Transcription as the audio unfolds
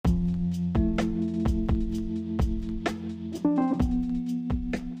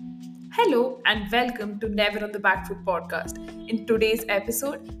and welcome to Never on the Back Foot podcast. In today's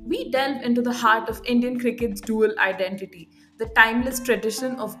episode, we delve into the heart of Indian cricket's dual identity, the timeless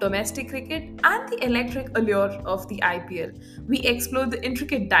tradition of domestic cricket and the electric allure of the IPL. We explore the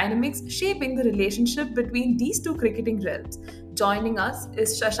intricate dynamics shaping the relationship between these two cricketing realms. Joining us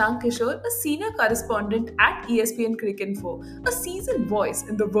is Shashank Kishore, a senior correspondent at ESPN Cricinfo, a seasoned voice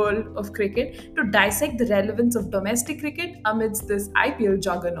in the world of cricket, to dissect the relevance of domestic cricket amidst this IPL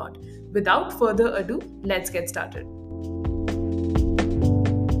juggernaut. Without further ado, let's get started.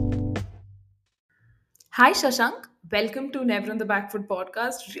 Hi, Shashank. Welcome to Never on the Back Foot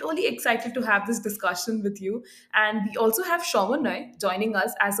podcast. Really excited to have this discussion with you. And we also have Shauman Noy joining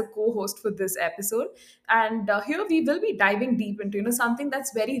us as a co-host for this episode. And here we will be diving deep into something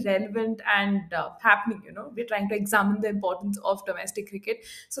that's very relevant and happening. We're trying to examine the importance of domestic cricket.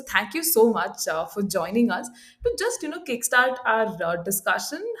 So thank you so much for joining us to just kickstart our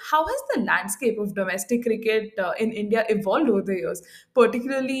discussion. How has the landscape of domestic cricket in India evolved over the years?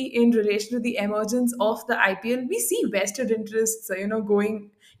 Particularly in relation to the emergence of the IPL, we see vested interests,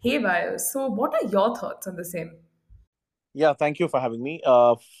 going haywire. So, what are your thoughts on the same? Yeah, thank you for having me.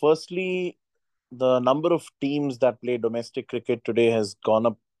 Firstly, the number of teams that play domestic cricket today has gone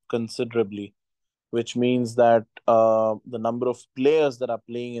up considerably, which means that the number of players that are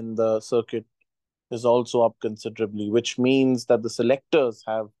playing in the circuit is also up considerably, which means that the selectors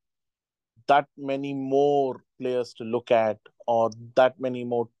have that many more players to look at or that many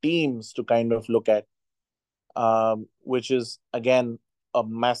more teams to kind of look at, which is, again, a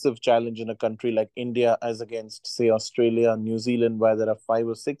massive challenge in a country like India as against, say, Australia, New Zealand, where there are five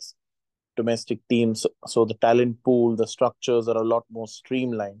or six domestic teams. So the talent pool, the structures are a lot more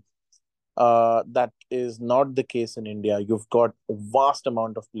streamlined. That is not the case in India. You've got a vast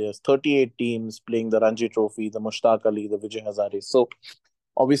amount of players, 38 teams playing the Ranji Trophy, the Mushtaq Ali, the Vijay Hazare. So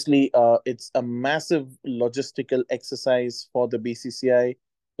obviously, it's a massive logistical exercise for the BCCI.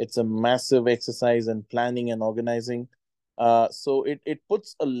 It's a massive exercise in planning and organizing. So it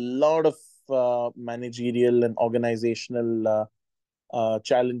puts a lot of managerial and organizational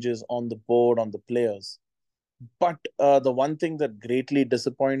challenges on the board, on the players. But the one thing that greatly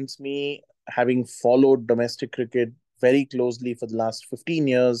disappoints me, having followed domestic cricket very closely for the last 15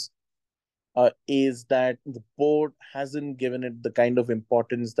 years, is that the board hasn't given it the kind of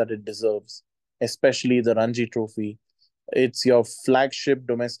importance that it deserves, especially the Ranji Trophy. It's your flagship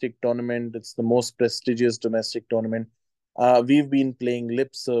domestic tournament. It's the most prestigious domestic tournament. We've been playing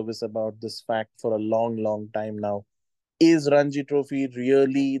lip service about this fact for a long, long time now. Is Ranji Trophy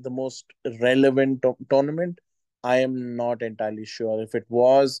really the most relevant tournament? I am not entirely sure. If it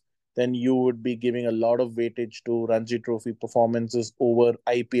was, then you would be giving a lot of weightage to Ranji Trophy performances over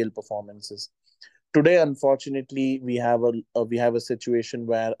IPL performances. Today, unfortunately, we have a situation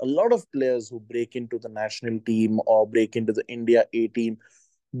where a lot of players who break into the national team or break into the India A team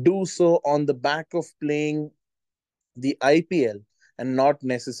do so on the back of playing the IPL and not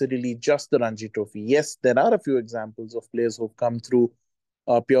necessarily just the Ranji Trophy. Yes, there are a few examples of players who've come through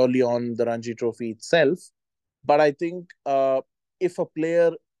purely on the Ranji Trophy itself, but I think if a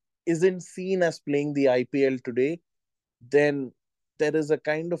player isn't seen as playing the IPL today, then there is a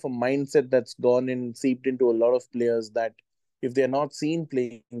kind of a mindset that's gone and seeped into a lot of players that if they're not seen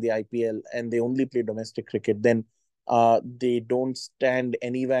playing the IPL and they only play domestic cricket, then they don't stand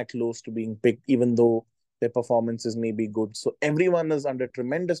anywhere close to being picked, even though their performances may be good. So everyone is under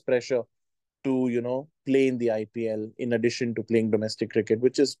tremendous pressure to, play in the IPL in addition to playing domestic cricket,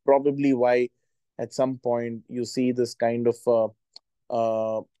 which is probably why at some point you see this kind of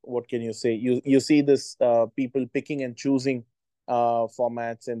what can you say? You see this people picking and choosing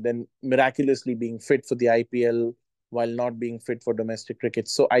formats and then miraculously being fit for the IPL while not being fit for domestic cricket.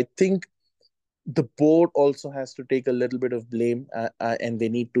 So I think the board also has to take a little bit of blame, and they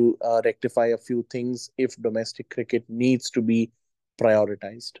need to rectify a few things if domestic cricket needs to be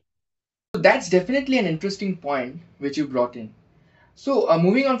prioritized. So that's definitely an interesting point which you brought in. So,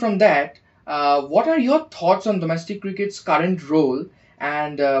 moving on from that, what are your thoughts on domestic cricket's current role,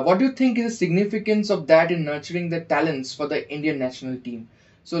 and what do you think is the significance of that in nurturing the talents for the Indian national team?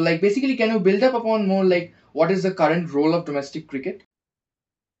 So, like, basically, can you build up upon more like what is the current role of domestic cricket?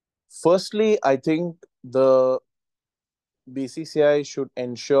 Firstly, I think the BCCI should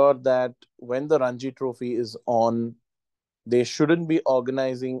ensure that when the Ranji Trophy is on, they shouldn't be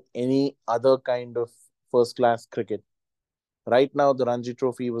organizing any other kind of first class cricket. Right now, the Ranji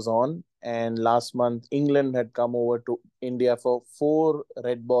Trophy was on, and last month, England had come over to India for four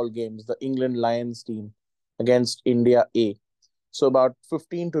red ball games, the England Lions team against India A. So, about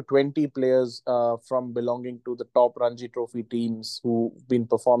 15 to 20 players from belonging to the top Ranji Trophy teams who've been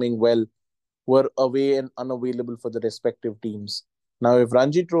performing well were away and unavailable for the respective teams. Now, if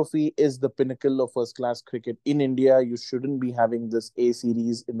Ranji Trophy is the pinnacle of first class cricket in India, you shouldn't be having this A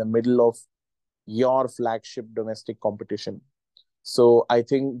series in the middle of your flagship domestic competition. So I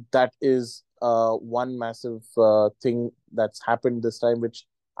think that is one massive thing that's happened this time, which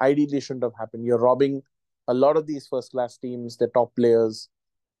ideally shouldn't have happened. You're robbing a lot of these first class teams, the top players,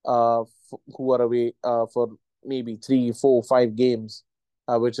 who are away for maybe 3, 4, 5 games,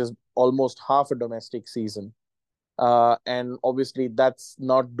 which is almost half a domestic season. And obviously, that's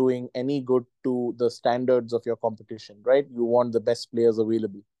not doing any good to the standards of your competition, right? You want the best players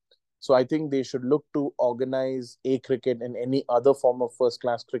available. So I think they should look to organize a cricket and any other form of first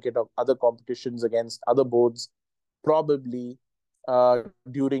class cricket or other competitions against other boards, probably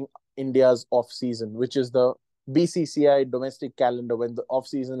during India's off season, which is the BCCI domestic calendar when the off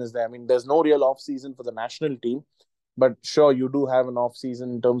season is there. I mean, there's no real off season for the national team, but sure, you do have an off season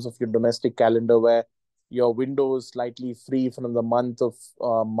in terms of your domestic calendar where your window is slightly free from the month of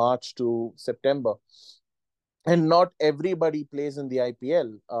March to September, and not everybody plays in the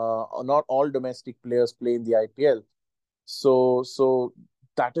IPL. Not all domestic players play in the IPL. So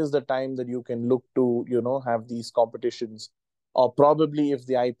that is the time that you can look to, have these competitions. Or probably if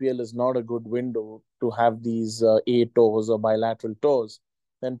the IPL is not a good window to have these A tours or bilateral tours,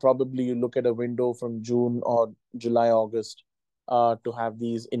 then probably you look at a window from June or July, August, to have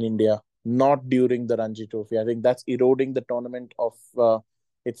these in India, not during the Ranji Trophy. I think that's eroding the tournament of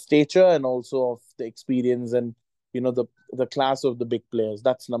its stature and also of the experience and the class of the big players.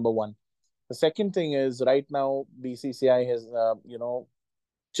 That's number one. The second thing is right now BCCI has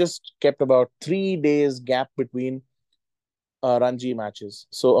just kept about 3 days gap between Ranji matches.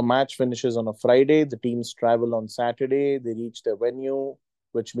 So a match finishes on a Friday, the teams travel on Saturday, they reach their venue,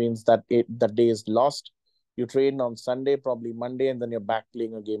 which means that that day is lost. You train on Sunday, probably Monday, and then you're back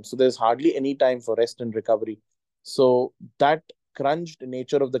playing a game. So there's hardly any time for rest and recovery. So that crunched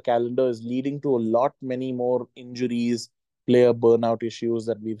nature of the calendar is leading to a lot many more injuries, player burnout issues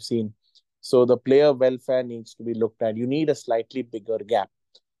that we've seen. So the player welfare needs to be looked at. You need a slightly bigger gap.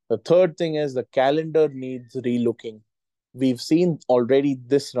 The third thing is the calendar needs relooking. We've seen already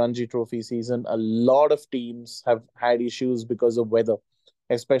this Ranji Trophy season, a lot of teams have had issues because of weather,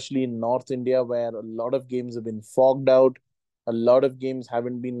 especially in North India, where a lot of games have been fogged out. A lot of games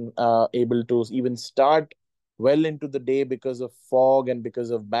haven't been able to even start well into the day because of fog and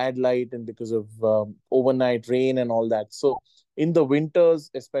because of bad light and because of overnight rain and all that. So, in the winters,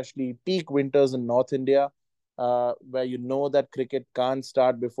 especially peak winters in North India, where you know that cricket can't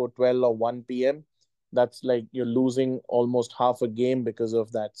start before 12 or 1 p.m., that's like you're losing almost half a game because of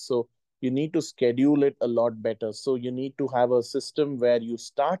that. So you need to schedule it a lot better. So you need to have a system where you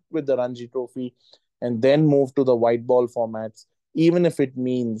start with the Ranji Trophy and then move to the white ball formats, even if it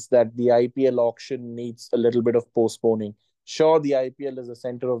means that the IPL auction needs a little bit of postponing. Sure, the IPL is the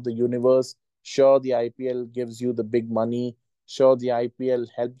center of the universe. Sure, the IPL gives you the big money. Sure, the IPL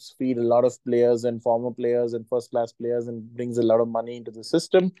helps feed a lot of players and former players and first class players and brings a lot of money into the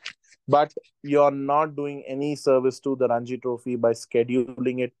system. But you're not doing any service to the Ranji Trophy by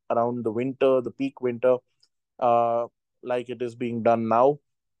scheduling it around the winter, the peak winter, uh, like it is being done now,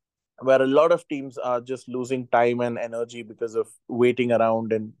 where a lot of teams are just losing time and energy because of waiting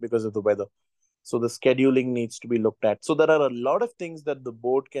around and because of the weather. So the scheduling needs to be looked at. So there are a lot of things that the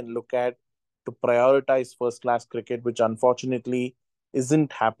board can look at to prioritize first class cricket, which unfortunately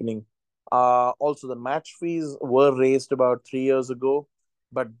isn't happening. Also, the match fees were raised about 3 years ago,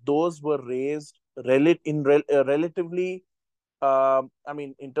 but those were raised relatively. I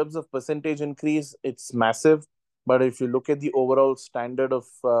mean, in terms of percentage increase, it's massive. But if you look at the overall standard of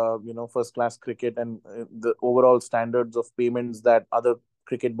first class cricket and the overall standards of payments that other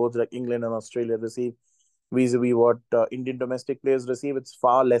cricket boards like England and Australia receive vis-a-vis what Indian domestic players receive, it's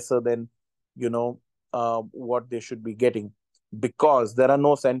far lesser than you know what they should be getting because there are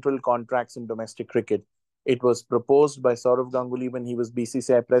no central contracts in domestic cricket. It was proposed by Saurav Ganguly when he was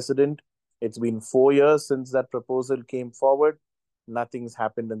BCCI president. It's been 4 years since that proposal came forward. Nothing's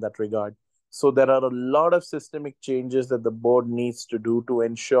happened in that regard. So there are a lot of systemic changes that the board needs to do to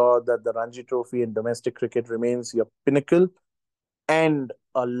ensure that the Ranji Trophy in domestic cricket remains your pinnacle, and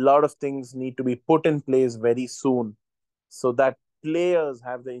a lot of things need to be put in place very soon so that players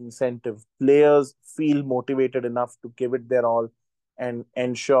have the incentive, players feel motivated enough to give it their all and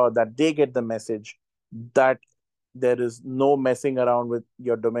ensure that they get the message that there is no messing around with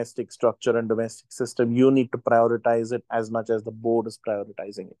your domestic structure and domestic system. You need to prioritize it as much as the board is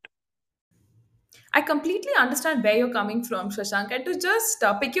prioritizing it. I completely understand where you're coming from, Shashank, and to just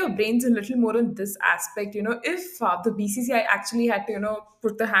pick your brains a little more on this aspect, if the BCCI actually had to,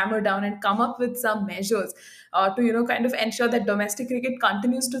 put the hammer down and come up with some measures to, kind of ensure that domestic cricket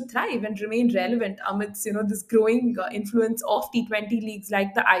continues to thrive and remain relevant amidst, this growing influence of T20 leagues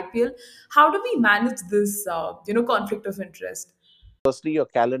like the IPL, how do we manage this, conflict of interest? Firstly, your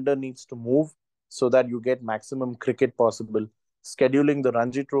calendar needs to move so that you get maximum cricket possible. Scheduling the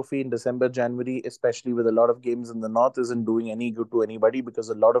Ranji Trophy in December, January, especially with a lot of games in the north, isn't doing any good to anybody because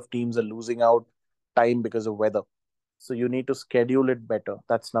a lot of teams are losing out time because of weather. So you need to schedule it better.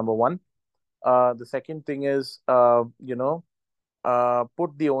 That's number one. The second thing is, put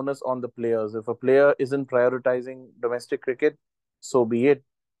the onus on the players. If a player isn't prioritizing domestic cricket, so be it.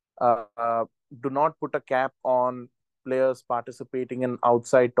 Uh, do not put a cap on players participating in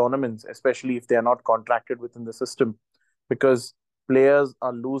outside tournaments, especially if they are not contracted within the system, because players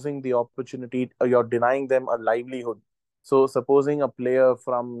are losing the opportunity, or you're denying them a livelihood. So, supposing a player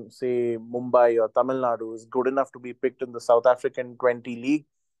from, say, Mumbai or Tamil Nadu is good enough to be picked in the South African 20 league,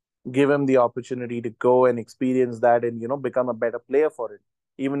 give him the opportunity to go and experience that and become a better player for it,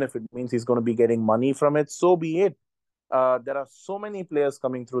 even if it means he's going to be getting money from it, so be it. There are so many players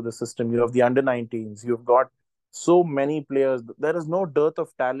coming through the system. You have the under 19s, you've got so many players. There is no dearth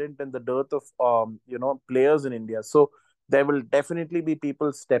of talent and the dearth of players in India. So there will definitely be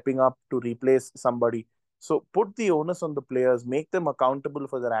people stepping up to replace somebody. So put the onus on the players, make them accountable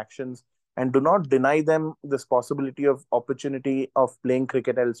for their actions, and do not deny them this possibility of opportunity of playing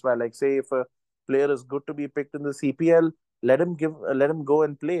cricket elsewhere. Like, say, if a player is good to be picked in the CPL, let him go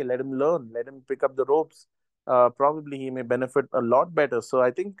and play, let him learn, let him pick up the ropes. Probably he may benefit a lot better. So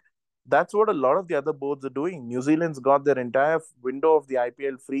I think that's what a lot of the other boards are doing. New Zealand's got their entire window of the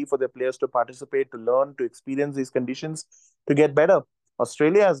IPL free for their players to participate, to learn, to experience these conditions, to get better.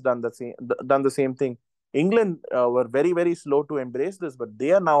 Australia has done the same thing. England were very, very slow to embrace this, but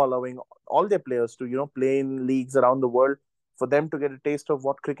they are now allowing all their players to play in leagues around the world for them to get a taste of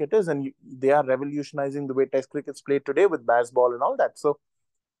what cricket is, and they are revolutionizing the way Test cricket's played today with baseball and all that. So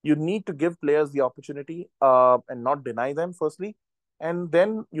you need to give players the opportunity and not deny them, firstly, and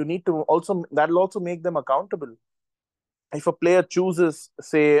then you need to also, that'll also make them accountable. If a player chooses,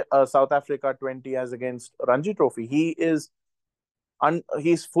 say, a South Africa 20 as against Ranji Trophy, he's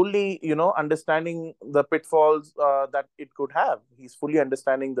fully understanding the pitfalls that it could have. He's fully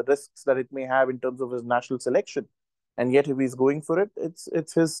understanding the risks that it may have in terms of his national selection, and yet if he's going for it,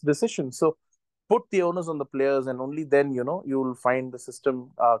 it's his decision. So put the onus on the players, and only then you'll find the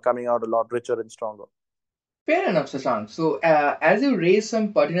system coming out a lot richer and stronger. Fair enough, Sasank. So, as you raise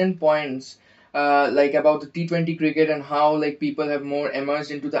some pertinent points, like about the T20 cricket and how like people have more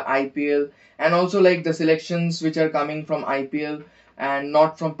emerged into the IPL, and also like the selections which are coming from IPL and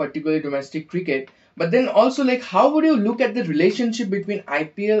not from particularly domestic cricket. But then also like how would you look at the relationship between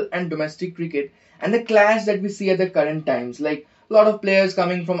IPL and domestic cricket and the clash that we see at the current times? Like a lot of players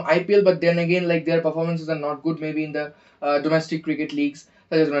coming from IPL, but then again like their performances are not good maybe in the domestic cricket leagues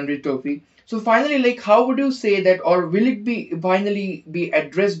such as Ranji Trophy. So finally, like, how would you say that, or will it be finally be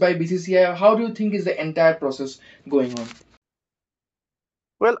addressed by BCCI? How do you think is the entire process going on?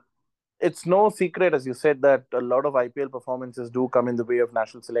 Well, it's no secret, as you said, that a lot of IPL performances do come in the way of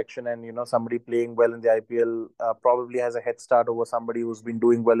national selection, and somebody playing well in the IPL probably has a head start over somebody who's been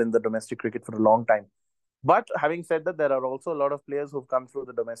doing well in the domestic cricket for a long time. But having said that, there are also a lot of players who've come through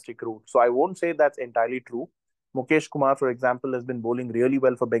the domestic route. So I won't say that's entirely true. Mukesh Kumar, for example, has been bowling really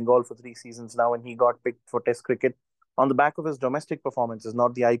well for Bengal for 3 seasons now, and he got picked for Test cricket on the back of his domestic performances,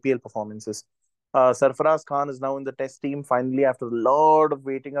 not the IPL performances. Sarfaraz Khan is now in the Test team finally after a lot of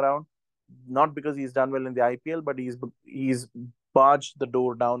waiting around, not because he's done well in the IPL, but he's barged the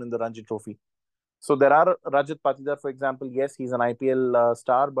door down in the Ranji Trophy. So there are Rajat Patidar, for example. Yes, he's an IPL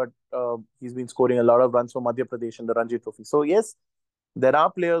star, but he's been scoring a lot of runs for Madhya Pradesh in the Ranji Trophy. So yes, there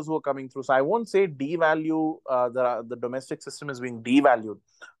are players who are coming through. So I won't say devalue the domestic system is being devalued.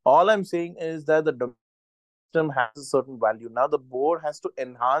 All I'm saying is that the domestic system has a certain value. Now the board has to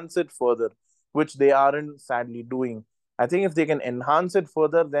enhance it further, which they aren't sadly doing. I think if they can enhance it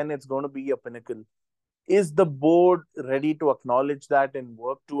further, then it's going to be a pinnacle. Is the board ready to acknowledge that and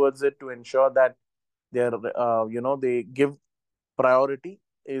work towards it to ensure that they give priority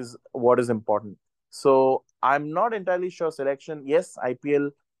is what is important. So I'm not entirely sure selection. Yes,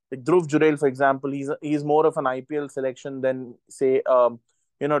 IPL, like Dhruv Jurel, for example, he's more of an IPL selection than, say,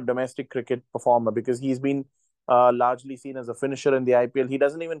 domestic cricket performer, because he's been largely seen as a finisher in the IPL. He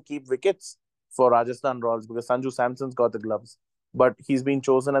doesn't even keep wickets for Rajasthan Royals because Sanju Samson's got the gloves. But he's been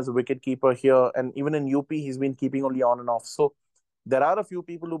chosen as a wicket keeper here, and even in UP, he's been keeping only on and off. So There are a few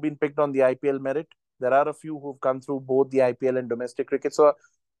people who've been picked on the IPL merit. There are a few who've come through both the IPL and domestic cricket. So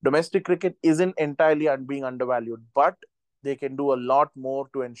domestic cricket isn't entirely being undervalued, but they can do a lot more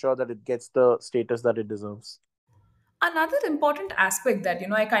to ensure that it gets the status that it deserves. Another important aspect that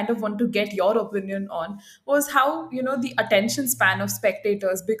I kind of want to get your opinion on was how the attention span of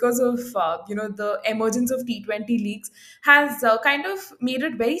spectators, because of the emergence of T20 leagues, has kind of made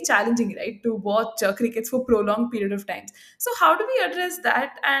it very challenging, right, to watch crickets for prolonged period of times. So how do we address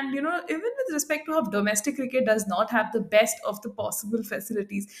that? And even with respect to how domestic cricket does not have the best of the possible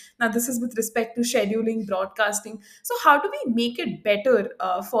facilities, now this is with respect to scheduling, broadcasting. So how do we make it better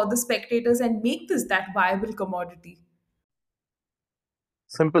for the spectators and make this that viable commodity?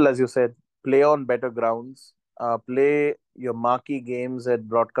 Simple as you said, play on better grounds, play your marquee games at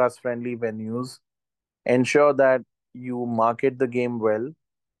broadcast friendly venues, ensure that you market the game well.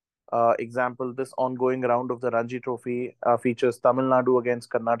 Example, this ongoing round of the Ranji Trophy features Tamil Nadu against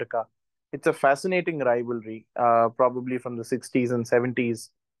Karnataka. It's a fascinating rivalry, probably from the 60s and 70s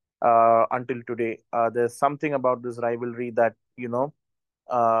until today. There's something about this rivalry that,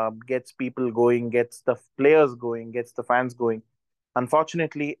 gets people going, gets the players going, gets the fans going.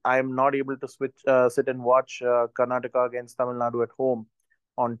 Unfortunately, I am not able to sit and watch Karnataka against Tamil Nadu at home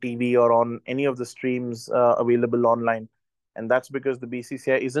on TV or on any of the streams available online. And that's because the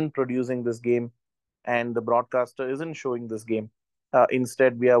BCCI isn't producing this game and the broadcaster isn't showing this game.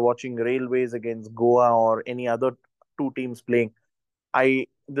 Instead, we are watching Railways against Goa or any other two teams playing. I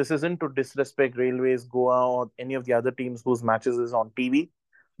This isn't to disrespect Railways, Goa, or any of the other teams whose matches is on TV.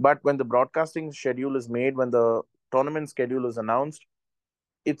 But when the broadcasting schedule is made, when the tournament schedule is announced,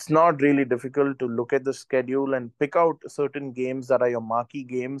 it's not really difficult to look at the schedule and pick out certain games that are your marquee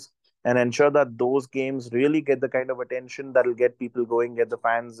games and ensure that those games really get the kind of attention that'll get people going, get the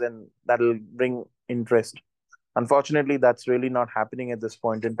fans, and that'll bring interest. Unfortunately, that's really not happening at this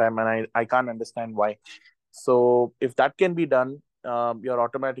point in time, and I can't understand why. So, if that can be done, you're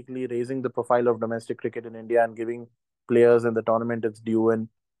automatically raising the profile of domestic cricket in India and giving players in the tournament its due and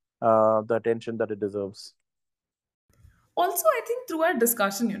the attention that it deserves. Also, I think through our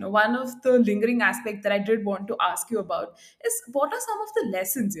discussion, one of the lingering aspect that I did want to ask you about is what are some of the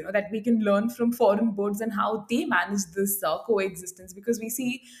lessons, that we can learn from foreign boards and how they manage this coexistence? Because we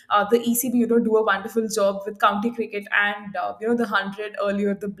see the ECB, do a wonderful job with county cricket and, the 100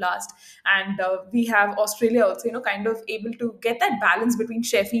 earlier, the Blast. And we have Australia also, kind of able to get that balance between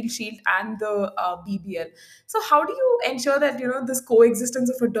Sheffield Shield and the BBL. So how do you ensure that this coexistence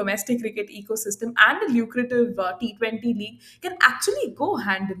of a domestic cricket ecosystem and a lucrative T20 league can actually go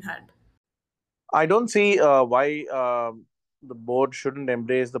hand in hand? I don't see why the board shouldn't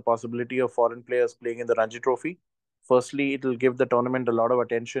embrace the possibility of foreign players playing in the Ranji Trophy. Firstly, it will give the tournament a lot of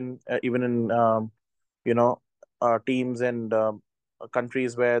attention, even in you know teams and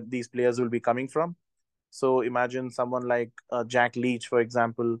countries where these players will be coming from. So imagine someone like Jack Leach, for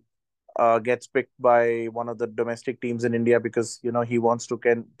example, gets picked by one of the domestic teams in India because he wants to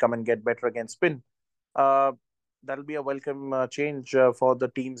can come and get better against spin. Uh, that'll be a welcome change for the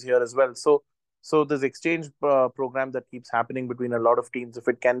teams here as well. So this exchange program that keeps happening between a lot of teams, if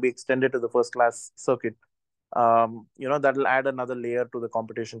it can be extended to the first class circuit, that'll add another layer to the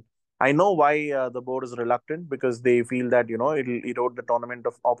competition. I know why the board is reluctant because they feel that it'll erode the tournament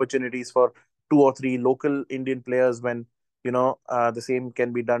of opportunities for two or three local Indian players when the same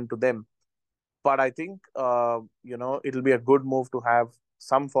can be done to them. But I think it'll be a good move to have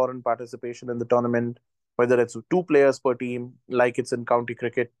some foreign participation in the tournament, whether it's two players per team, like it's in county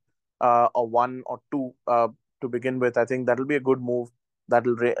cricket, or one or two to begin with. I think that'll be a good move.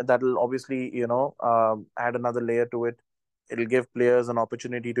 That'll obviously add another layer to it. It'll give players an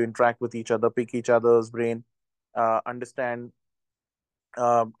opportunity to interact with each other, pick each other's brain, understand.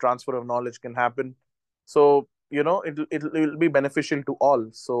 Transfer of knowledge can happen. So it'll be beneficial to all.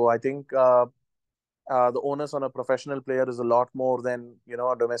 So I think the onus on a professional player is a lot more than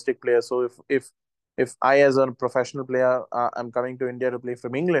a domestic player. So if I, as a professional player, I'm coming to India to play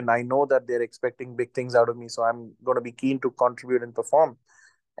from England, I know that they're expecting big things out of me. So I'm going to be keen to contribute and perform.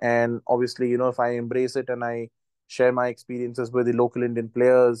 And obviously, if I embrace it and I share my experiences with the local Indian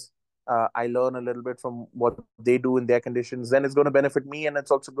players, I learn a little bit from what they do in their conditions, then it's going to benefit me and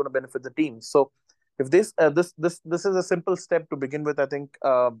it's also going to benefit the team. So if this is a simple step to begin with, I think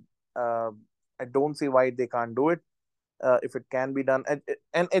uh, I don't see why they can't do it. If it can be done,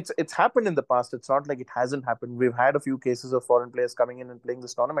 and it's happened in the past. It's not like it hasn't happened. We've had a few cases of foreign players coming in and playing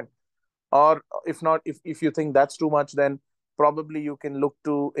this tournament. Or if not, if you think that's too much, then probably you can look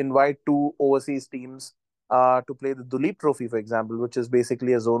to invite two overseas teams to play the Duleep Trophy, for example, which is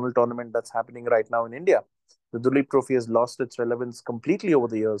basically a zonal tournament that's happening right now in India. The Duleep Trophy has lost its relevance completely over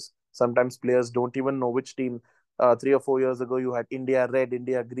the years. Sometimes players don't even know which team. 3 or 4 years ago, you had India red,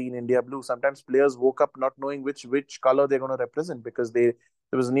 India green, India blue. Sometimes players woke up not knowing which color they're going to represent because there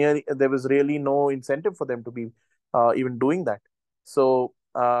was really no incentive for them to be even doing that. So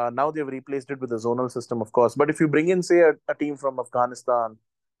now they've replaced it with a zonal system, of course. But if you bring in, say, a team from Afghanistan,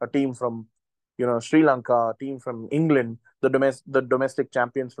 a team from Sri Lanka, a team from England, the domestic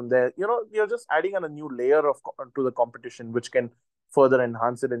champions from there, you're just adding on a new layer to the competition, which can further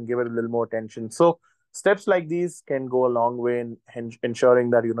enhance it and give it a little more attention. So steps like these can go a long way in ensuring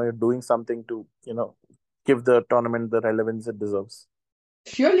that you're doing something to give the tournament the relevance it deserves.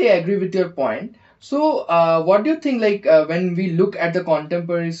 Surely I agree with your point. So, what do you think? Like, when we look at the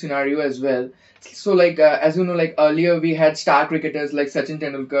contemporary scenario as well. So, like, as you know, like earlier we had star cricketers like Sachin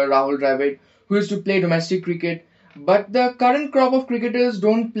Tendulkar, Rahul Dravid, who used to play domestic cricket. But the current crop of cricketers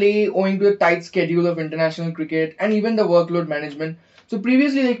don't play owing to the tight schedule of international cricket and even the workload management. So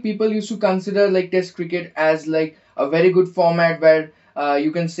previously, like people used to consider like Test cricket as like a very good format where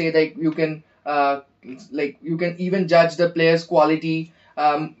you can say like you can even judge the players' quality.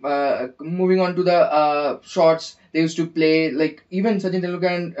 Moving on to the shots they used to play, like even Sachin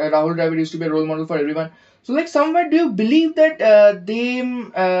Tendulkar and Rahul Dravid used to be a role model for everyone. So like somewhere, do you believe that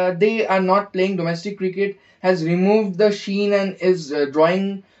they are not playing domestic cricket has removed the sheen and is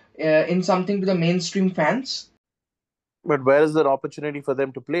drawing in something to the mainstream fans? But where is the opportunity for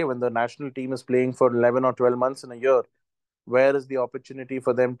them to play when the national team is playing for 11 or 12 months in a year? Where is the opportunity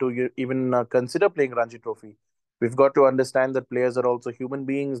for them to even consider playing Ranji Trophy? We've got to understand that players are also human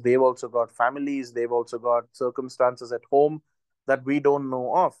beings. They've also got families. They've also got circumstances at home that we don't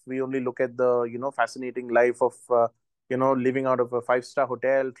know of. We only look at the fascinating life of living out of a five-star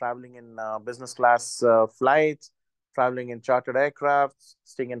hotel, traveling in business class flights, traveling in chartered aircrafts,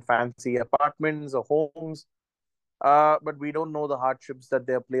 staying in fancy apartments or homes, but we don't know the hardships that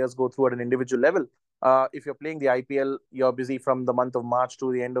their players go through at an individual level. If you're playing the IPL, you're busy from the month of March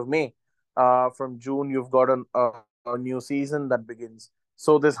to the end of May. From June, you've got a new season that begins.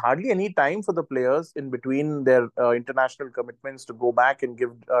 So there's hardly any time for the players in between their international commitments to go back and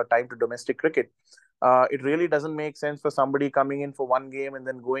give time to domestic cricket. It really doesn't make sense for somebody coming in for one game and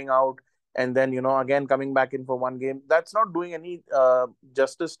then going out and then again coming back in for one game. That's not doing any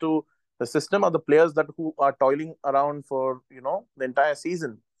justice to the system or the players that who are toiling around for the entire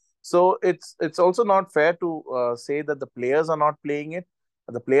season. So it's also not fair to say that the players are not playing it.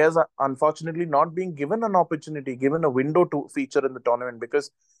 The players are unfortunately not being given an opportunity, given a window to feature in the tournament, because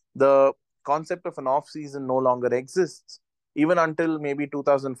the concept of an off season no longer exists. Even until maybe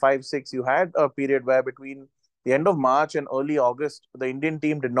 2005-6, you had a period where between the end of March and early August, the Indian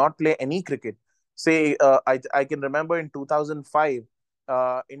team did not play any cricket. Say, I can remember in 2005,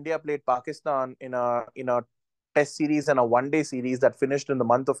 India played Pakistan in a test series and a one-day series that finished in the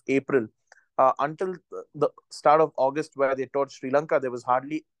month of April. Until the start of August, where they taught Sri Lanka, there was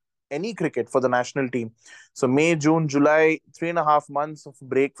hardly any cricket for the national team. So May, June, July, 3.5 months of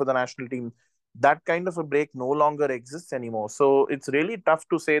break for the national team. That kind of a break no longer exists anymore. So it's really tough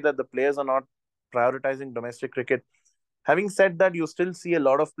to say that the players are not prioritizing domestic cricket. Having said that, you still see a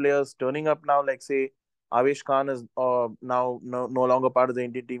lot of players turning up now, like say Avesh Khan is now no longer part of the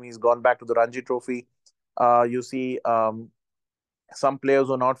Indian team. He's gone back to the Ranji Trophy. You see some players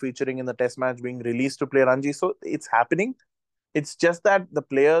who are not featuring in the test match being released to play Ranji. So it's happening. It's just that the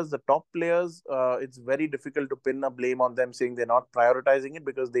top players, it's very difficult to pin a blame on them saying they're not prioritizing it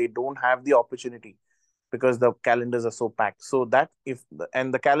because they don't have the opportunity because the calendars are so packed. So that if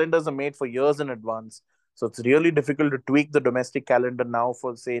and the calendars are made for years in advance, so it's really difficult to tweak the domestic calendar now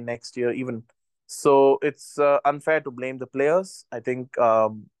for say next year even. So it's unfair to blame the players. I think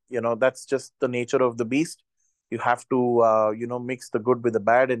that's just the nature of the beast. You have to mix the good with the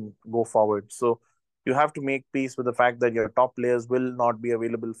bad and go forward. So you have to make peace with the fact that your top players will not be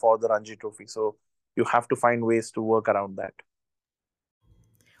available for the Ranji Trophy. So you have to find ways to work around that.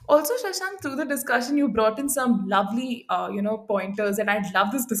 Also, Shashank, through the discussion, you brought in some lovely, pointers, and I'd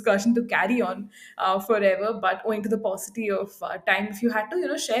love this discussion to carry on forever. But owing to the paucity of time, if you had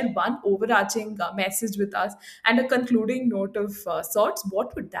to, share one overarching message with us and a concluding note of sorts,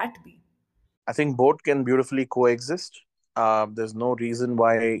 what would that be? I think both can beautifully coexist. There's no reason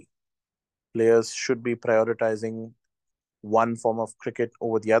why players should be prioritizing one form of cricket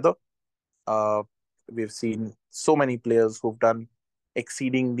over the other. Uh, we've seen so many players who've done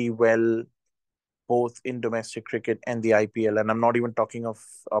exceedingly well both in domestic cricket and the IPL. And I'm not even talking of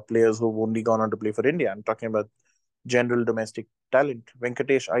players who've only gone on to play for India. I'm talking about general domestic talent.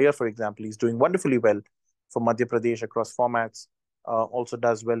 Venkatesh Iyer, for example, he's doing wonderfully well for Madhya Pradesh across formats, also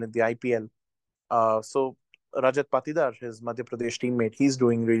does well in the IPL. So Rajat Patidar, his Madhya Pradesh teammate, he's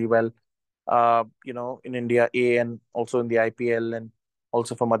doing really well. In India A and also in the IPL and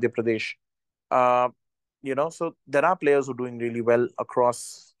also for Madhya Pradesh. Uh, so there are players who are doing really well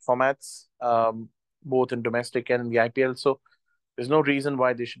across formats, both in domestic and in the IPL. So there's no reason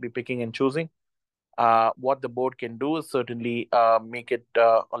why they should be picking and choosing. What the board can do is certainly make it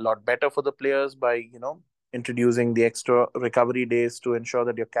a lot better for the players by introducing the extra recovery days to ensure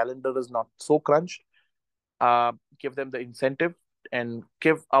that your calendar is not so crunched. Give them the incentive and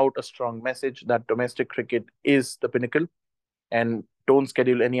give out a strong message that domestic cricket is the pinnacle and don't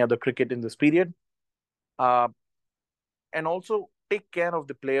schedule any other cricket in this period. Uh, and also take care of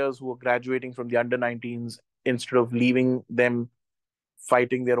the players who are graduating from the under 19s instead of leaving them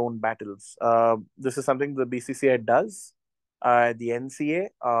fighting their own battles. This is something the BCCI does, the NCA,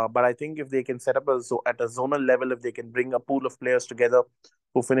 but I think if they can set up at a zonal level, if they can bring a pool of players together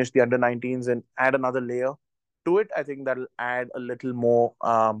who finish the under 19s and add another layer to it, I think that'll add a little more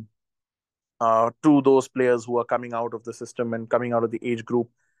to those players who are coming out of the system and coming out of the age group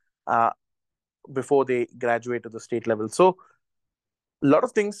uh, before they graduate to the state level. So a lot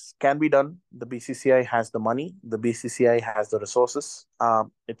of things can be done. The BCCI has the money, the BCCI has the resources.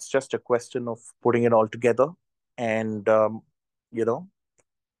 It's just a question of putting it all together and, you know,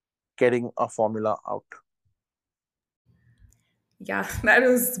 getting a formula out. Yeah, that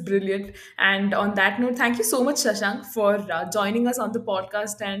was brilliant. And on that note, thank you so much, Shashank, for joining us on the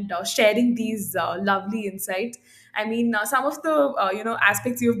podcast and sharing these lovely insights. I mean, some of the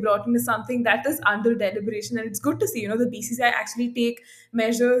aspects you've brought in is something that is under deliberation, and it's good to see the BCCI actually take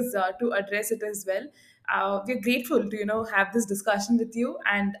measures to address it as well. We're grateful to have this discussion with you.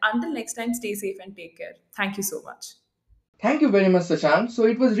 And until next time, stay safe and take care. Thank you so much. Thank you very much, Sashant. So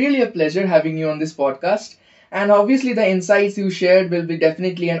it was really a pleasure having you on this podcast. And obviously, the insights you shared will be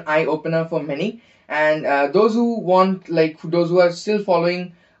definitely an eye opener for many. And those who want, those who are still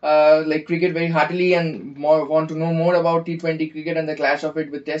following, cricket very heartily and more want to know more about T20 cricket and the clash of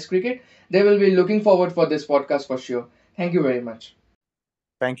it with Test cricket, they will be looking forward for this podcast for sure. Thank you very much.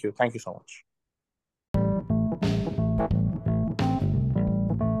 Thank you. Thank you so much.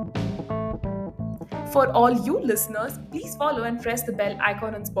 For all you listeners, please follow and press the bell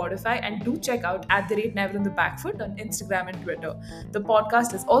icon on Spotify and do check out at the rate Never on the Backfoot on Instagram and Twitter. The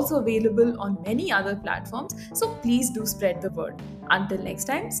podcast is also available on many other platforms, so please do spread the word. Until next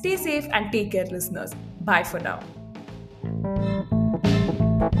time, stay safe and take care, listeners. Bye for now.